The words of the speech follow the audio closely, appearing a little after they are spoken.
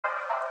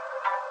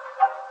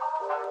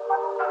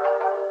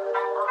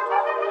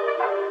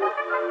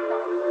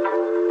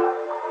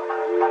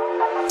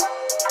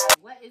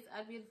What is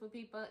up, beautiful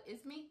people?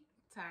 It's me,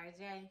 Tara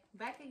J,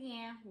 back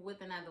again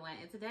with another one.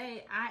 And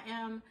today I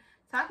am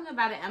talking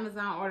about an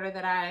Amazon order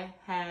that I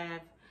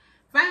have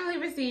finally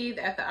received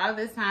after all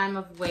this time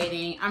of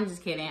waiting. I'm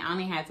just kidding. I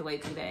only had to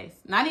wait 2 days.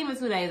 Not even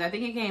 2 days. I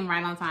think it came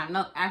right on time.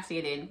 No, actually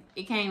it didn't.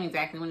 It came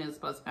exactly when it was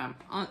supposed to come.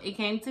 It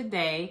came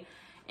today,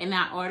 and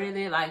I ordered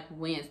it like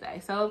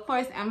Wednesday. So, of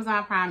course,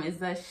 Amazon Prime is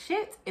the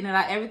shit, and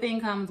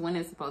everything comes when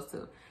it's supposed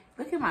to.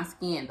 Look at my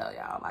skin, though,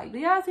 y'all. Like, do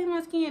y'all see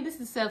my skin? This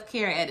is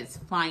self-care at its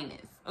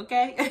finest,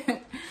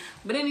 okay?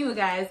 But anyway,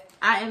 guys,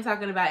 I am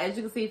talking about, as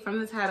you can see from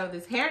the title,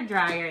 this hair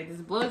dryer,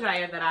 this blow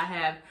dryer that I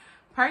have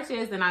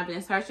purchased and I've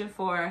been searching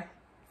for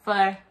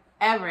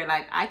forever.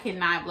 Like, I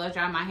cannot blow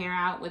dry my hair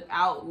out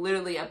without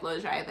literally a blow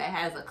dryer that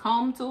has a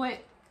comb to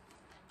it.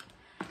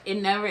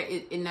 It never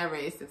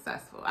is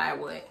successful. I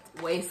would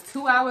waste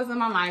 2 hours of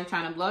my life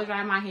trying to blow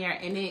dry my hair,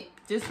 and it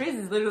just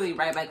freezes literally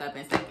right back up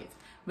in seconds.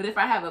 But if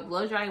I have a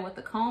blow dryer with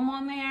the comb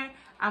on there,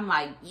 I'm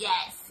like,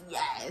 yes,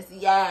 yes,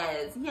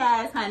 yes,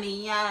 yes,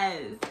 honey,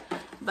 yes.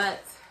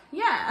 But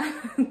yeah,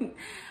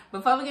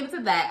 before we get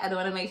into that, I do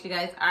want to make sure you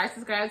guys are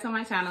subscribed to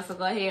my channel. So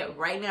go ahead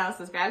right now,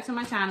 subscribe to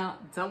my channel.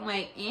 Don't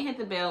wait, and hit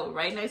the bell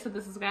right next to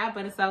the subscribe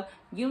button so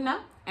you know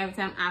every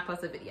time I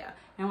post a video.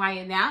 And while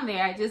you're down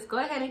there, just go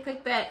ahead and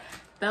click that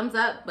thumbs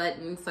up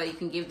button so you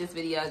can give this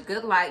video a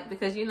good like,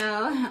 because you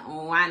know,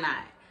 why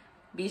not?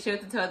 Be sure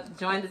to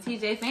join the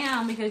TJ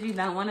fam because you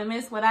don't want to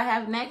miss what I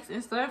have next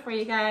in store for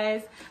you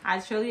guys. I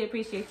truly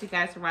appreciate you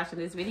guys for watching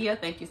this video.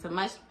 Thank you so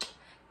much.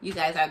 You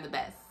guys are the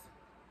best.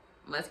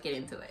 Let's get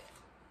into it.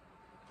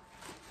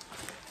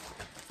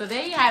 So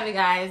there you have it,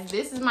 guys.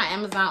 This is my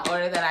Amazon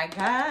order that I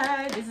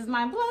got. This is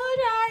my blow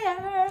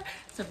dryer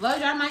to blow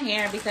dry my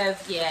hair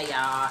because, yeah,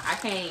 y'all, I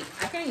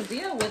can't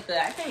deal with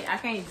the I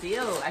can't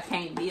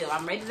deal.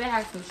 I'm ready to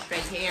have some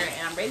straight hair,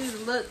 and I'm ready to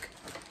look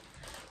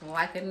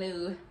like a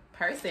new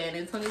person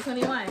in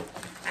 2021.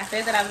 I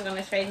said that I was going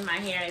to straighten my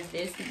hair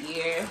this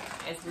year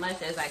as much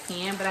as I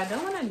can, but I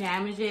don't want to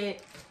damage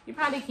it. You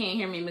probably can't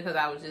hear me because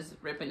I was just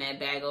ripping that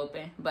bag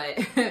open, but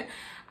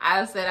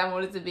I said I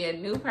wanted to be a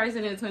new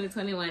person in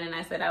 2021, and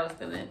I said I was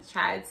going to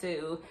try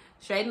to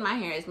straighten my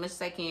hair as much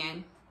as I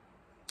can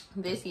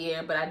this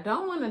year, but I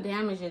don't want to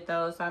damage it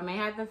though, so I may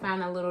have to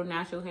find a little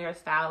natural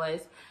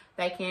hairstylist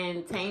that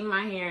can tame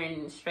my hair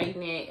and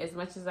straighten it as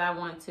much as I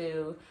want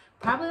to.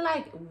 Probably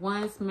like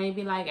once,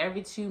 maybe like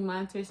every 2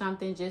 months or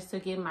something, just to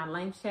get my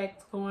length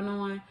checks going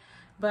on.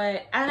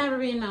 But I never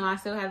really know. I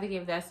still have to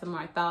give that some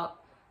more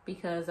thought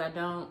because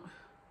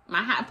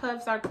my hot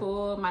puffs are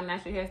cool, my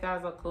natural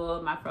hairstyles are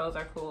cool, my froze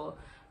are cool.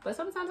 But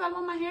sometimes I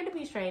want my hair to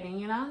be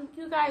straightened, you know?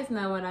 You guys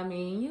know what I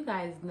mean. You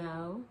guys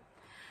know.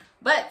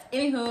 But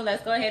anywho,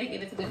 let's go ahead and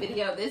get into the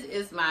video. This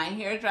is my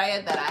hair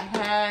dryer that I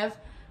have.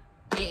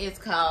 It is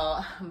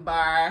called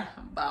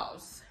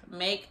BarBoz.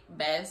 Make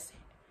Best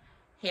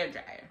Hair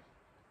Dryer.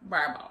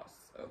 BarBoz,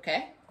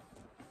 okay?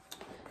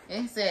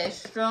 It says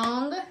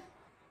strong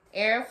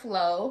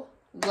airflow,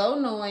 low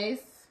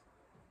noise,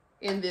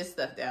 and this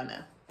stuff down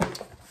there.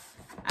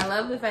 I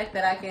love the fact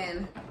that I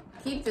can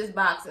keep this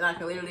box and I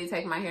can literally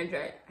take my hair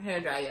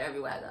dryer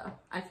everywhere I go.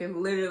 I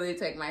can literally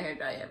take my hair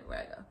dryer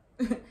everywhere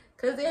I go.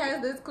 Because it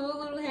has this cool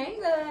little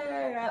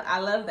hanger. I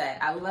love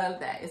that. I love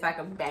that. It's like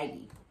a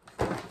baggie.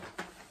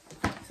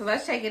 So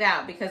let's check it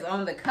out, because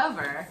on the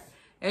cover,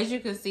 as you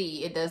can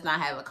see, it does not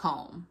have a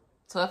comb.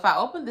 So if I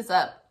open this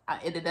up,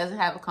 it doesn't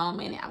have a comb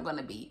in it, I'm going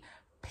to be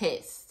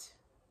pissed.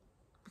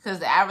 Because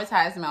the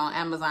advertisement on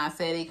Amazon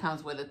said it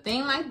comes with a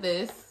thing like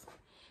this.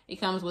 It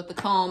comes with the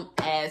comb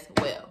as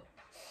well.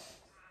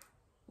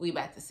 We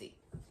about to see.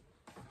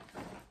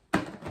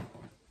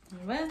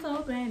 Let's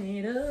open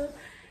it up.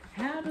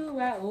 How do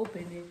I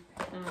open it?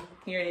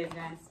 Here it is,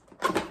 guys.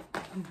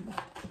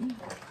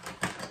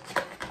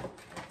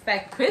 It's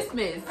like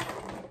Christmas.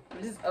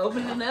 Just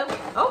open it up.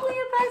 Open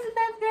your present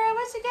up, girl.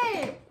 What you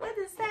get? What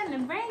is Santa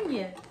bring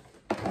you?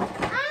 I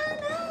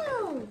don't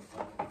know.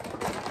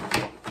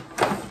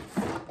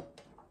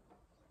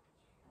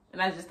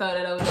 And I just throw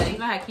that over there. You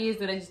know how kids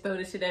do? They just throw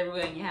this shit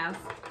everywhere in your house.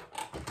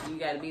 You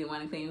gotta be the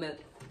one to clean it up.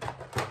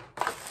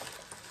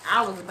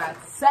 I was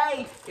about to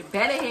say, it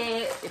better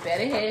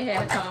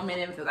had a comb in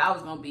it, because I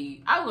was gonna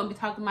be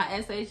talking about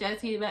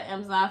SHIT about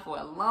Amazon for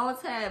a long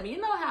time.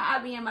 You know how I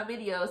be in my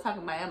videos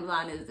talking about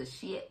Amazon is the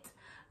shit.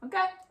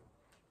 Okay?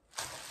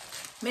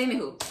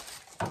 Anywho,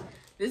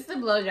 this is the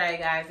blow dryer,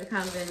 guys. It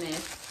comes in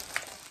this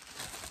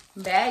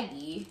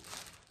baggie.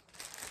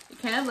 It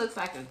kind of looks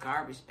like a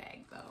garbage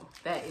bag, though.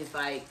 That is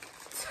like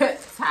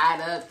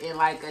tied up in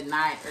like a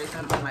knot or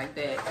something like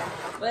that.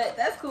 But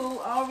that's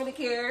cool. I don't really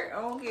care.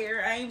 I don't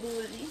care. I ain't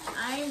bougie.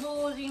 I ain't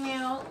bougie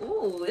now.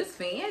 Ooh, it's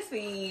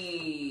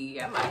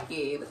fancy. I like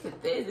it. Look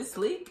at this. It's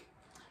sleek.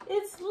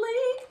 It's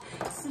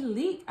sleek.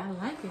 Sleek. I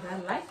like it. I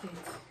like it.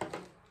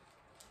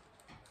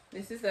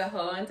 This is the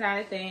whole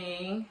entire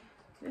thing.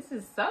 This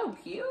is so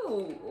cute.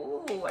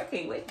 Ooh, I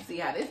can't wait to see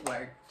how this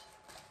works.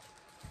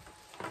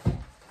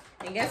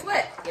 And guess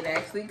what? It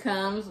actually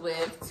comes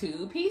with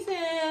 2 pieces.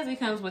 It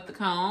comes with the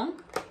comb.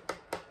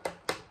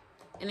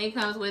 And it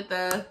comes with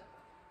the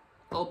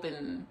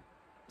open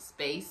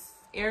space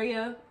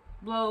area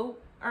blower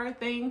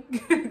thing.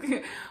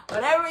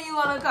 Whatever you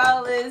want to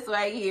call this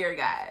right here,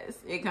 guys.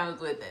 It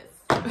comes with this.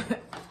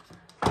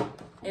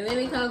 And then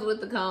it comes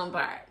with the comb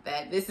part.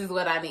 That this is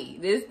what I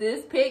need.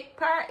 This pick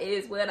part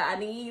is what I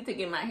need to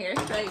get my hair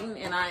straightened,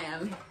 and I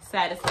am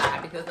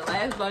satisfied because the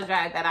last blow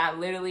dryer that I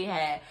literally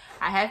had,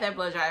 I had that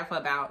blow dryer for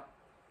about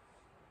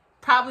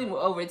probably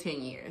over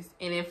 10 years,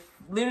 and it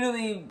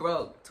literally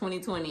broke.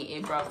 2020,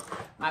 it broke.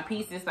 My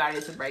pieces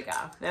started to break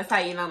off. That's how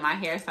you know my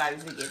hair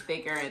started to get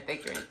thicker and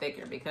thicker and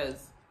thicker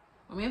because,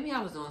 or maybe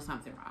I was doing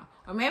something wrong,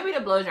 or maybe the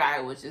blow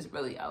dryer was just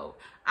really old.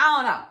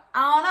 I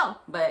don't know,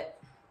 but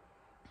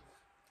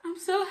I'm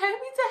so happy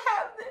to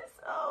have this.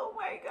 Oh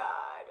my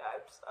God,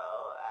 I'm so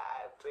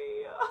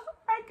happy.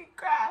 I could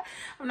cry.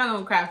 I'm not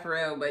gonna cry for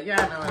real, but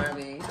y'all know what I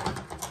mean.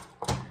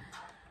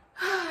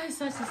 It's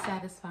such a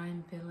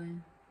satisfying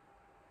feeling.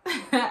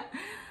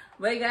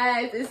 But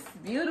guys, it's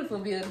beautiful,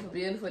 beautiful,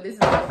 beautiful. This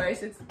is my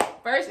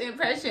first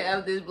impression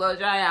of this blow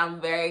dryer.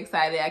 I'm very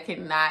excited. I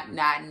cannot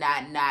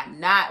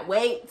not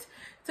wait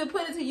to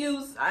put it to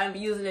use. I'm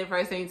using it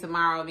first thing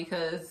tomorrow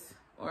because,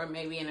 or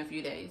maybe in a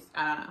few days.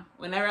 I don't know.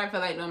 Whenever I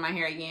feel like doing my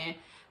hair again.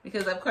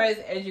 Because of course,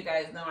 as you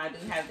guys know, I do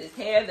have this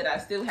hair that I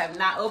still have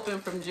not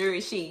opened from Jury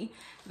She.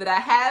 That I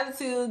have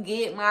to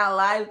get my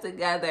life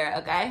together,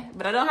 okay?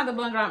 But I don't have to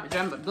blow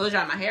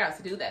dry my hair out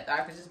to do that. So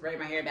I can just braid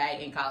my hair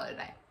back and call it a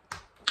day.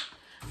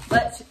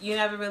 But you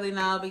never really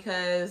know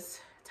because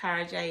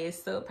Tara J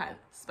is so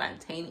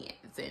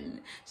spontaneous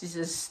and she's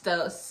just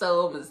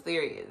so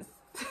mysterious.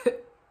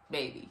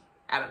 Maybe.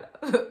 I don't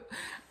know.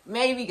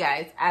 Maybe,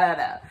 guys. I don't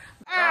know.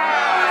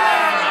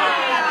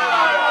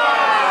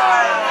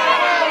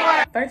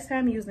 First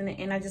time using it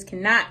and I just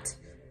cannot.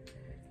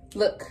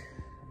 Look.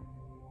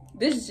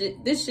 This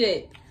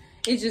shit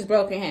is just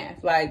broke in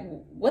half. Like,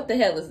 what the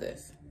hell is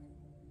this?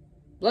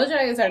 Blow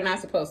dryers are not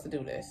supposed to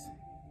do this.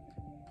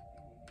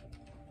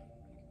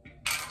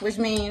 Which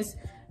means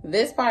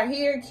this part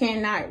here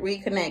cannot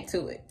reconnect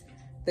to it.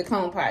 The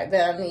comb part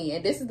that I need.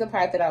 And this is the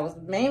part that I was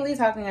mainly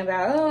talking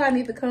about. Oh, I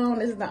need the comb.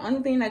 This is the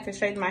only thing that can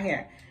straighten my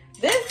hair.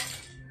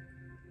 This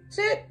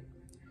shit,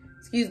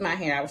 excuse my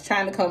hair. I was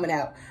trying to comb it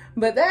out.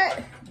 But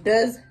that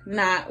does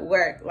not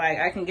work. Like,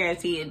 I can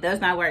guarantee it does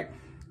not work.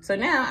 So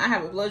now I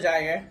have a blow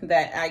dryer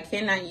that I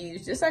cannot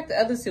use, just like the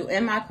other 2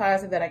 in my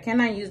closet that I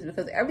cannot use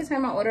because every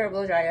time I order a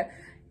blow dryer,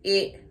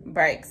 it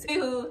breaks.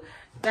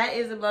 That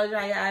is a blow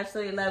dryer. I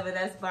absolutely love it.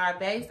 That's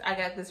BarBoz. I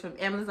got this from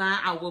Amazon.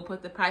 I will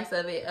put the price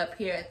of it up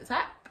here at the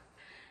top.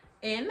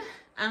 And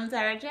I'm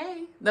Tara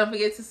J. Don't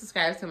forget to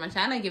subscribe to my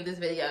channel and give this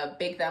video a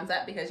big thumbs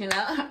up because, you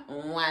know,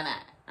 why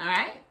not? All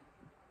right?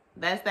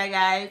 That's that,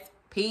 guys.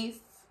 Peace.